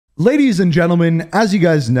Ladies and gentlemen, as you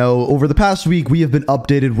guys know, over the past week, we have been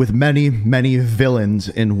updated with many villains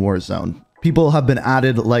in Warzone. People have been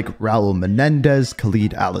added like Raul Menendez,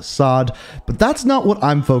 Khalid al-Assad, but that's not what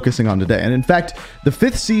I'm focusing on today. And in fact, the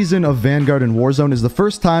 5th season of Vanguard in Warzone is the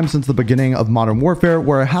first time since the beginning of Modern Warfare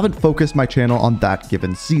where I haven't focused my channel on that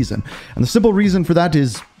given season. And the simple reason for that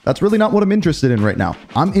is that's really not what I'm interested in right now.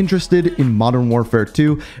 I'm interested in Modern Warfare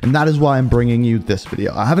 2, and that is why I'm bringing you this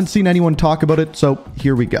video. I haven't seen anyone talk about it, so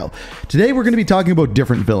here we go. Today, we're going to be talking about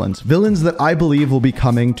different villains that I believe will be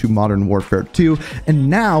coming to Modern Warfare 2, and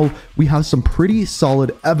now we have some pretty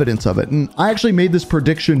solid evidence of it. And I actually made this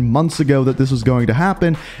prediction months ago that this was going to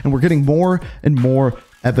happen, and we're getting more and more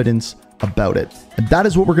evidence about it. And that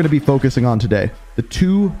is what we're going to be focusing on today. The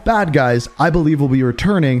 2 bad guys I believe will be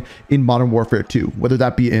returning in Modern Warfare 2, whether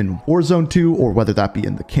that be in Warzone 2 or whether that be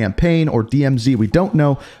in the campaign or DMZ, we don't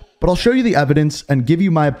know. But I'll show you the evidence and give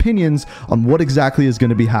you my opinions on what exactly is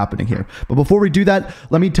going to be happening here. But before we do that,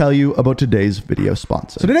 let me tell you about today's video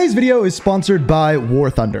sponsor. So today's video is sponsored by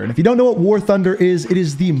War Thunder. And if you don't know what War Thunder is, it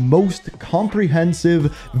is the most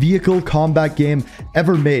comprehensive vehicle combat game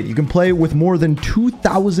ever made. You can play with more than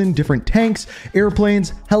 2,000 different tanks,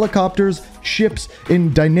 airplanes, helicopters, ships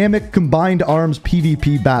in dynamic combined arms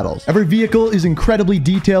PvP battles. Every vehicle is incredibly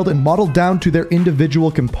detailed and modeled down to their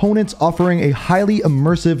individual components, offering a highly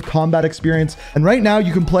immersive combat experience. And right now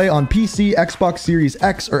you can play on PC, Xbox Series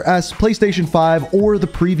X or S, PlayStation 5, or the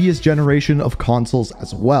previous generation of consoles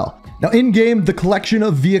as well. Now, in-game, the collection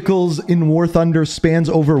of vehicles in War Thunder spans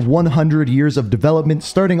over 100 years of development,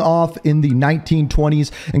 starting off in the 1920s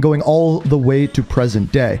and going all the way to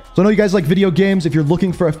present day. So I know you guys like video games. If you're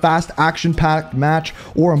looking for a fast, action-packed match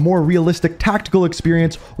or a more realistic tactical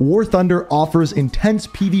experience, War Thunder offers intense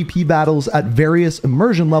PvP battles at various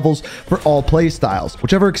immersion levels for all play styles.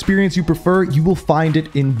 Whichever experience you prefer, you will find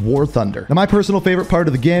it in War Thunder. Now, my personal favorite part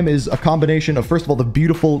of the game is a combination of, first of all, the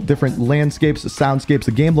beautiful different landscapes, the soundscapes.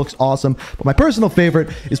 The game looks awesome. But my personal favorite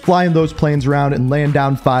is flying those planes around and laying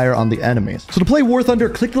down fire on the enemies. So to play War Thunder,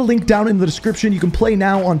 click the link down in the description. You can play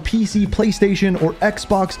now on PC, PlayStation, or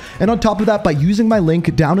Xbox. And on top of that, by using my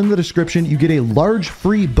link down in the description, you get a large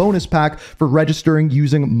free bonus pack for registering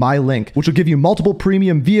using my link, which will give you multiple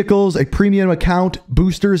premium vehicles, a premium account,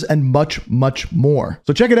 boosters, and much more.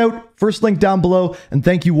 So check it out. First link down below, and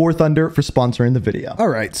thank you War Thunder for sponsoring the video. All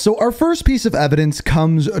right, so our first piece of evidence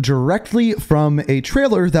comes directly from a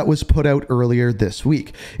trailer that was put out earlier this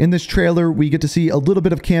week. In this trailer, we get to see a little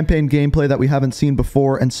bit of campaign gameplay that we haven't seen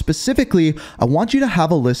before, and specifically, I want you to have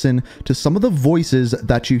a listen to some of the voices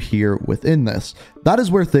that you hear within this. That is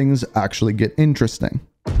where things actually get interesting.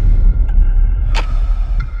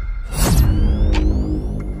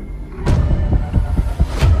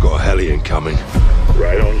 Got a heli incoming.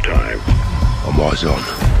 Right on time. I'm always on.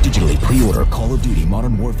 Digitally pre-order Call of Duty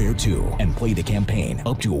Modern Warfare 2 and play the campaign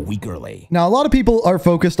up to a week early. Now, a lot of people are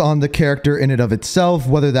focused on the character in and of itself,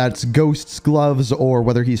 whether that's Ghost's gloves or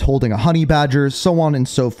whether he's holding a honey badger, so on and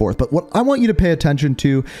so forth. But what I want you to pay attention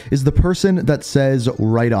to is the person that says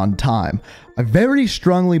right on time. I very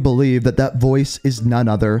strongly believe that that voice is none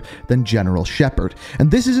other than General Shepard.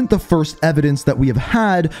 And this isn't the first evidence that we have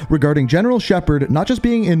had regarding General Shepard, not just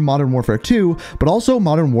being in Modern Warfare 2, but also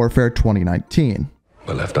Modern Warfare 2019.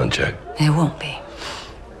 But left unchecked. It won't be.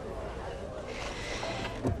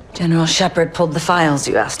 General Shepard pulled the files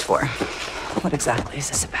you asked for. What exactly is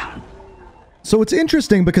this about? So it's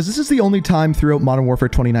interesting because this is the only time throughout Modern Warfare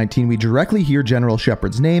 2019 we directly hear General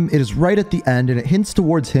Shepard's name. It is right at the end, and it hints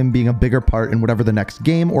towards him being a bigger part in whatever the next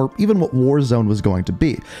game or even what Warzone was going to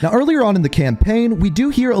be. Now, earlier on in the campaign, we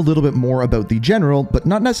do hear a little bit more about the General, but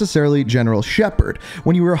not necessarily General Shepard.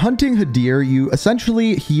 When you were hunting Hadir, you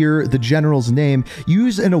essentially hear the General's name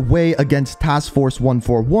used in a way against Task Force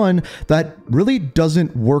 141 that really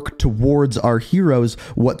doesn't work towards our heroes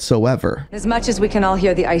whatsoever. As much as we can all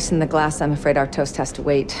hear the ice in the glass, I'm afraid our toast has to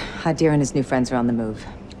wait. Hadir and his new friends are on the move.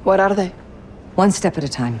 What are they? One step at a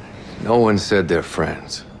time. No one said they're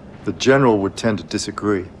friends. The general would tend to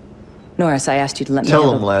disagree. Norris, I asked you to let me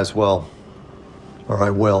Tell him, Laswell, or I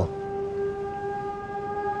will.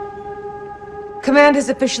 Command has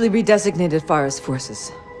officially redesignated Farah's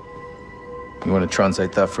forces. You want to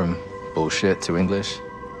translate that from bullshit to English?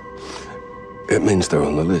 It means they're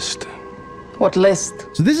on the list. What list?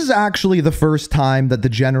 So this is actually the first time that the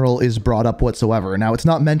General is brought up whatsoever. Now, it's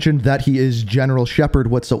not mentioned that he is General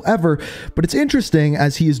Shepard whatsoever, but it's interesting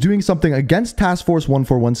as he is doing something against Task Force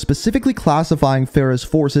 141, specifically classifying Farah's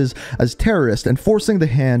forces as terrorists and forcing the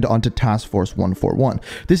hand onto Task Force 141.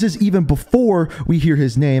 This is even before we hear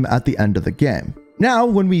his name at the end of the game. Now,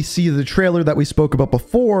 when we see the trailer that we spoke about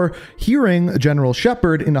before, hearing General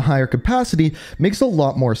Shepard in a higher capacity makes a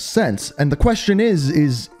lot more sense. And the question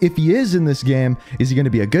is if he is in this game, is he going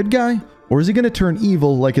to be a good guy? Or is he going to turn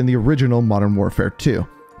evil like in the original Modern Warfare 2?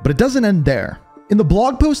 But it doesn't end there. In the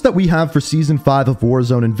blog post that we have for Season 5 of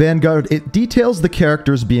Warzone and Vanguard, it details the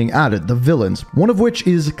characters being added, the villains, one of which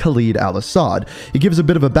is Khalid al-Assad. It gives a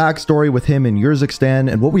bit of a backstory with him in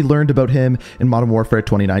Urzikstan and what we learned about him in Modern Warfare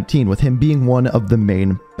 2019, with him being one of the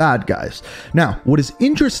main bad guys. Now, what is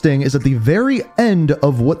interesting is at the very end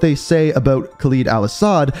of what they say about Khalid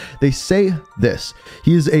al-Assad, they say this: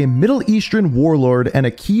 he is a Middle Eastern warlord and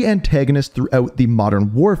a key antagonist throughout the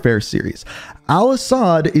Modern Warfare series.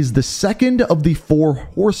 Al-Assad is the second of the 4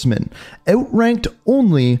 horsemen, outranked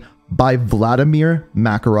only by Vladimir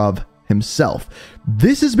Makarov himself.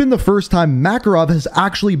 This has been the first time Makarov has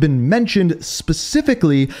actually been mentioned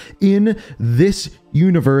specifically in this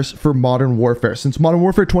universe for Modern Warfare. Since Modern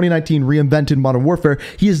Warfare 2019 reinvented Modern Warfare,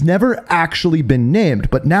 he has never actually been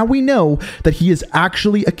named, but now we know that he is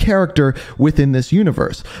actually a character within this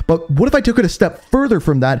universe. But what if I took it a step further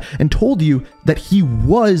from that and told you that he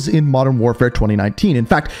was in Modern Warfare 2019? In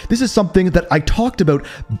fact, this is something that I talked about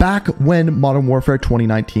back when Modern Warfare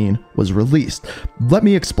 2019 was released. Let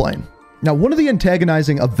me explain. Now, one of the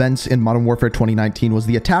antagonizing events in Modern Warfare 2019 was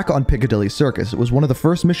the attack on Piccadilly Circus. It was one of the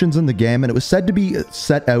first missions in the game, and it was said to be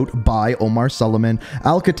set out by Omar Suleiman,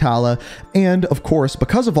 Al-Qatala, and of course,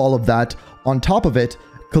 because of all of that, on top of it,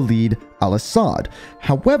 Khalid al-Assad.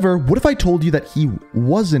 However, what if I told you that he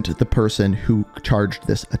wasn't the person who charged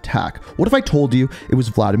this attack? What if I told you it was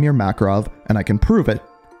Vladimir Makarov, and I can prove it?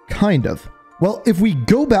 Kind of. Well, if we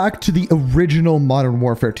go back to the original Modern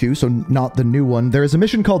Warfare 2, so not the new one, there is a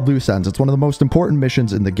mission called Loose Ends. It's one of the most important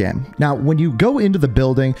missions in the game. Now, when you go into the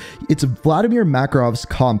building, it's Vladimir Makarov's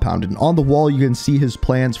compound, and on the wall you can see his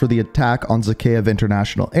plans for the attack on Zakhaev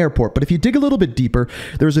International Airport. But if you dig a little bit deeper,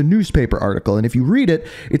 there's a newspaper article, and if you read it,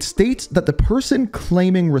 it states that the person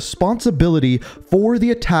claiming responsibility for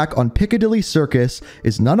the attack on Piccadilly Circus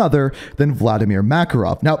is none other than Vladimir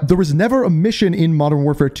Makarov. Now, there was never a mission in Modern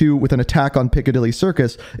Warfare 2 with an attack on Piccadilly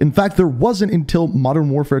Circus. In fact, there wasn't until Modern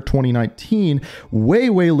Warfare 2019, way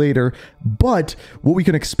later. But what we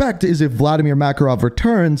can expect is if Vladimir Makarov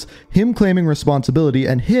returns, him claiming responsibility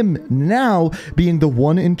and him now being the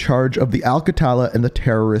one in charge of the Al-Qatala and the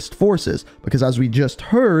terrorist forces. Because as we just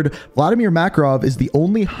heard, Vladimir Makarov is the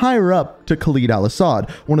only higher up to Khalid al-Assad,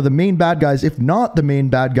 one of the main bad guys, if not the main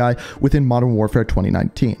bad guy within Modern Warfare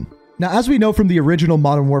 2019. Now, as we know from the original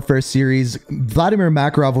Modern Warfare series, Vladimir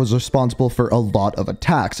Makarov was responsible for a lot of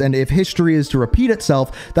attacks, and if history is to repeat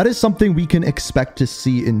itself, that is something we can expect to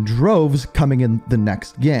see in droves coming in the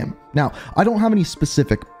next game. Now, I don't have any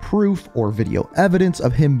specific proof or video evidence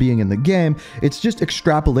of him being in the game, it's just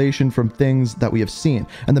extrapolation from things that we have seen.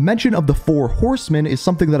 And the mention of the 4 horsemen is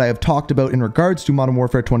something that I have talked about in regards to Modern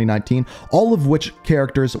Warfare 2019, all of which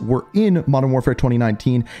characters were in Modern Warfare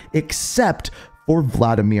 2019, except for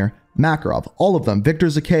Vladimir Makarov. All of them: Viktor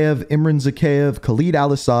Zakhaev, Imran Zakhaev, Khalid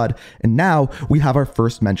al-Assad, and now we have our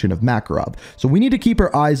first mention of Makarov. So we need to keep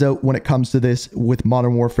our eyes out when it comes to this with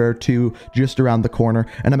Modern Warfare 2 just around the corner,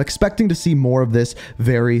 and I'm expecting to see more of this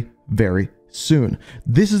very soon.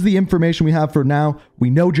 This is the information we have for now. We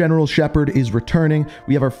know General Shepard is returning.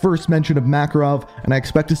 We have our first mention of Makarov, and I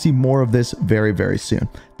expect to see more of this very soon.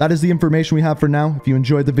 That is the information we have for now. If you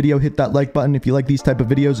enjoyed the video, hit that like button. If you like these type of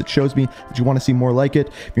videos, it shows me that you want to see more like it.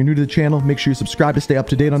 If you're new to the channel, make sure you subscribe to stay up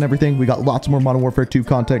to date on everything. We got lots more Modern Warfare 2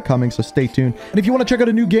 content coming, so stay tuned. And if you want to check out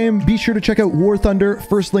a new game, be sure to check out War Thunder.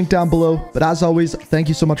 First link down below. But as always, thank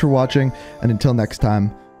you so much for watching, and until next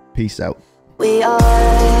time, peace out. We are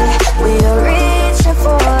reaching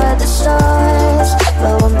for the stars,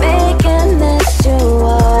 but we're making